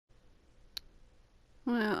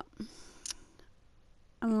Well,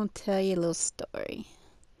 I'm gonna tell you a little story.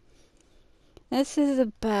 This is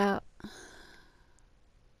about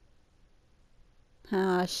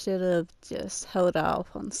how I should have just held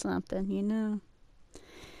off on something.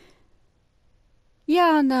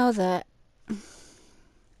 Y'all know that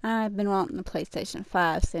I've been wanting a PlayStation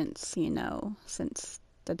 5 since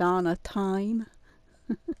the dawn of time.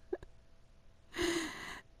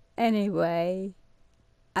 Anyway,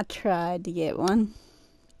 I tried to get one,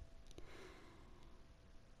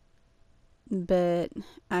 but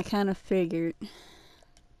I kind of figured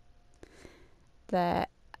that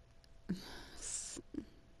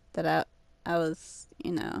that I was,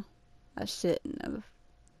 I shouldn't have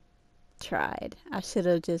tried. I should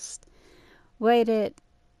have just waited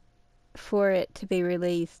for it to be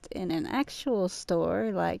released in an actual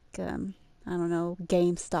store like I don't know,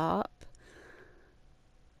 GameStop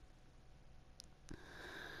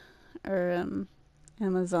or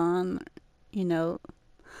Amazon, you know.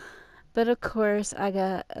 But of course, I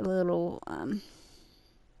got a little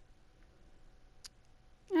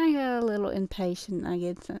impatient, I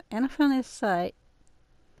guess, and I found this site.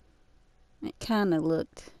 It kind of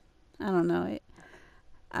looked, I don't know,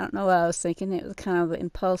 I don't know what I was thinking. It was kind of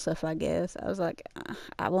impulsive, I guess. I was like,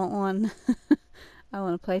 I want one. I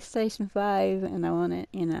want a PlayStation 5, and I want it,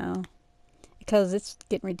 because it's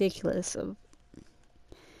getting ridiculous of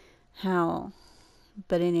how.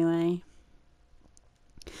 But anyway,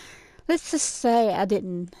 let's just say I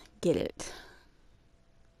didn't get it.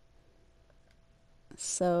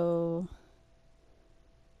 So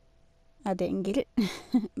I didn't get it,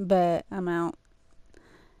 but I'm out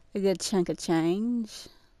a good chunk of change.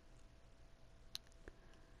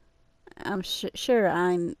 I'm sure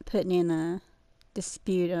I'm putting in a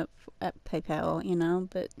dispute up at PayPal,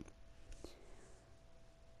 but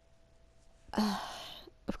uh,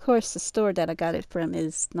 of course the store that I got it from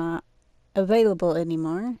is not available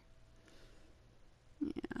anymore.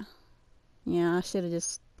 Yeah, yeah, I should have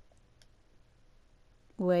just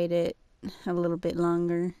waited a little bit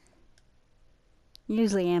longer.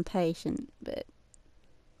 Usually I'm patient, but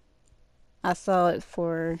I saw it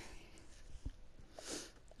for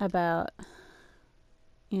about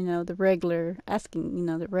the regular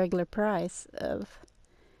price of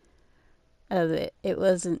it. It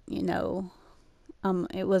wasn't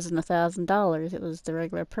 $1,000. It was the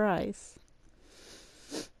regular price.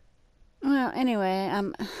 Well, anyway,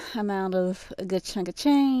 I'm out of a good chunk of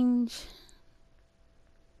change.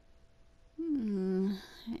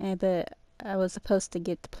 But I was supposed to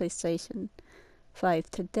get the PlayStation 5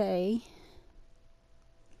 today.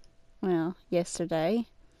 Well, yesterday.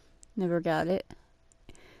 Never got it.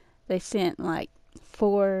 They sent like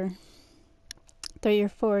 3 or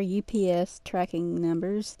 4 UPS tracking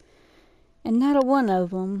numbers, and not a one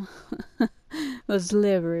of them was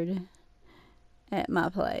delivered at my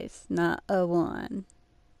place. Not a one.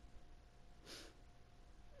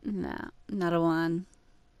 No, not a one.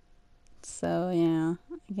 So, yeah,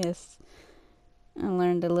 I guess I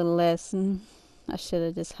learned a little lesson. I should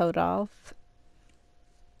have just held off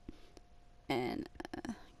and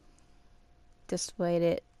just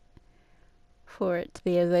waited for it to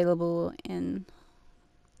be available in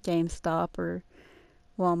GameStop or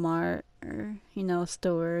Walmart or, a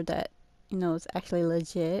store that, is actually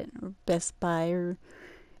legit, or Best Buy or,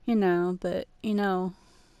 but, of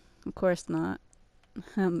course not.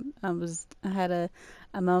 I had a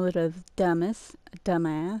moment of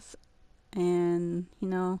dumbass, and,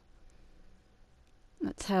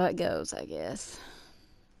 that's how it goes, I guess.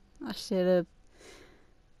 I should have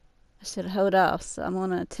I should have held off. So I'm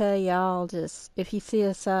gonna tell y'all, just if you see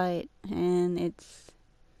a site and it's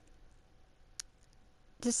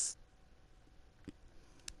just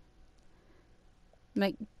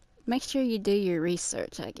make make sure you do your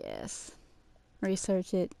research, I guess.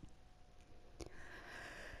 Research it,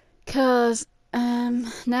 cause 9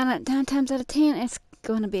 times out of 10 it's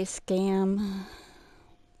going to be a scam.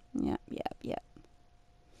 Yep, yep, yep.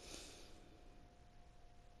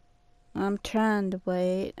 I'm trying to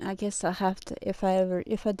wait. I guess I'll have to, if I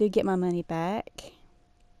do get my money back,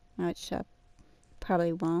 which I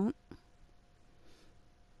probably won't,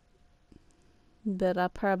 but I'll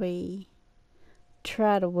probably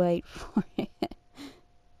try to wait for it.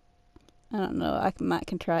 I don't know. Might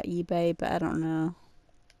can try eBay, but I don't know.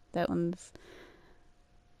 That one's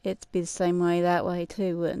it'd be the same way that way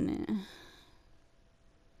too, wouldn't it?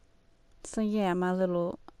 So yeah, my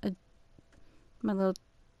little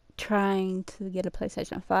trying to get a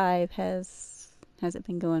PlayStation 5 hasn't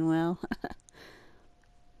been going well.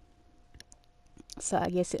 So I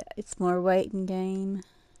guess it's more waiting game.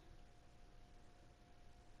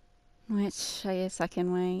 which I guess I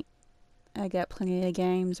can wait. I got plenty of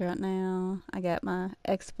games right now. I got my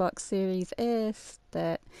Xbox Series S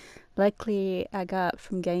that luckily I got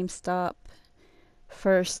from GameStop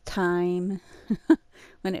first time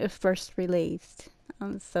when it was first released.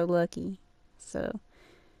 I'm so lucky. So,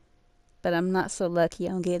 but I'm not so lucky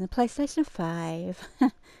on getting the PlayStation 5.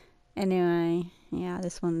 Anyway, yeah, I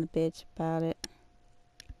just wanted to bitch about it.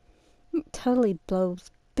 It totally blows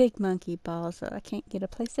big monkey balls that I can't get a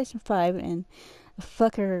PlayStation 5 and a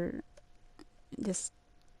fucker just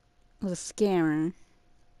was a scammer.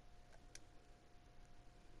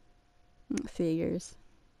 Figures.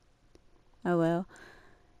 Oh well.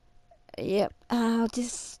 Yep. I'll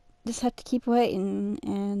just have to keep waiting,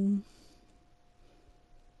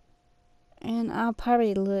 and I'll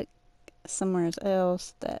probably look somewhere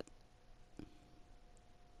else that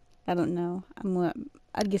I don't know.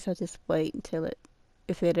 I guess I'll just wait until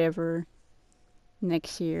if it ever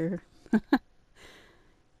next year.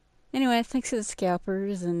 Anyway, thanks to the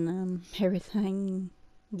scalpers and everything,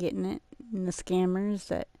 getting it, and the scammers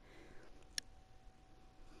that,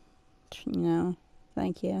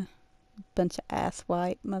 thank you. Bunch of ass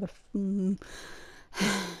white mother.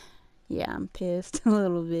 Yeah, I'm pissed a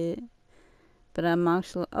little bit. But I'm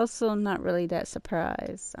also not really that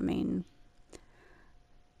surprised. I mean,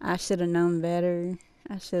 I should have known better.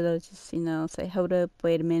 I should have just, say, hold up,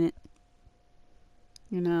 wait a minute.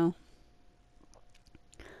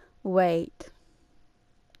 Wait.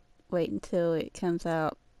 Wait until it comes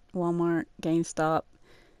out. Walmart, GameStop,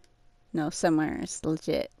 somewhere it's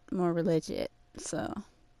legit, more legit. So,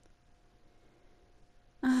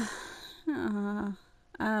 uh,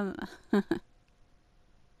 um,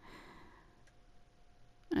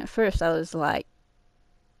 at first I was like,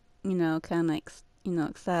 kind of,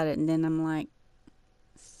 excited, and then I'm like,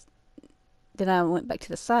 then I went back to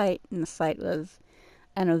the site, and the site was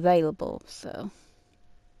unavailable. So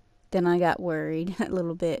then I got worried a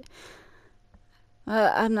little bit.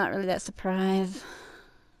 I'm not really that surprised.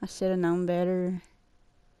 I should have known better.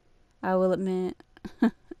 I will admit.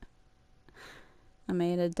 I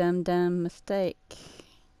made a dumb mistake.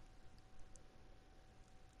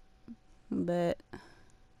 But,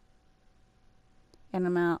 and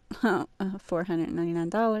I'm out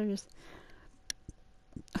 $499.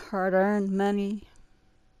 Hard earned money.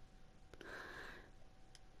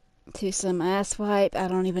 To some ass wipe. I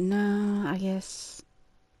don't even know. I guess.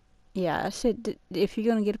 Yeah, I should. If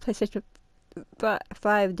you're gonna get a PlayStation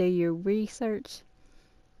 5, do your research.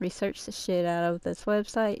 Research the shit out of this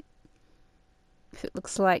website. If it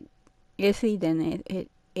looks like iffy, then it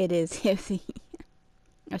is iffy.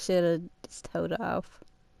 I should have just held off.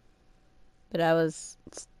 But I was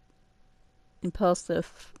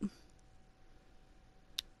impulsive.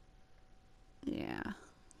 Yeah.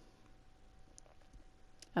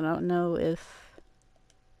 I don't know if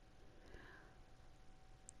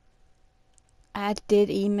I did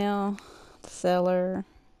email the seller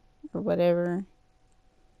or whatever,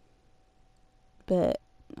 but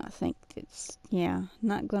I think it's,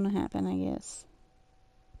 not gonna happen, I guess.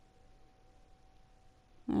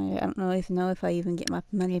 I don't know if I even get my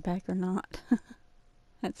money back or not.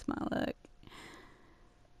 That's my luck.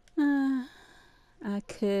 I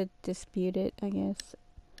could dispute it, I guess.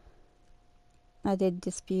 I did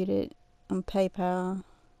dispute it on PayPal.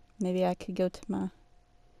 Maybe I could go to my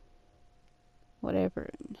whatever.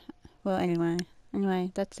 Well,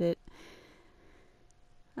 anyway, that's it.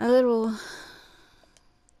 A little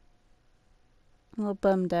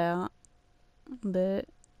bummed out, but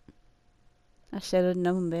I should have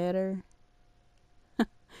known better.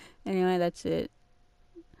 Anyway, that's it.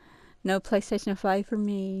 No PlayStation 5 for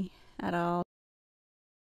me at all.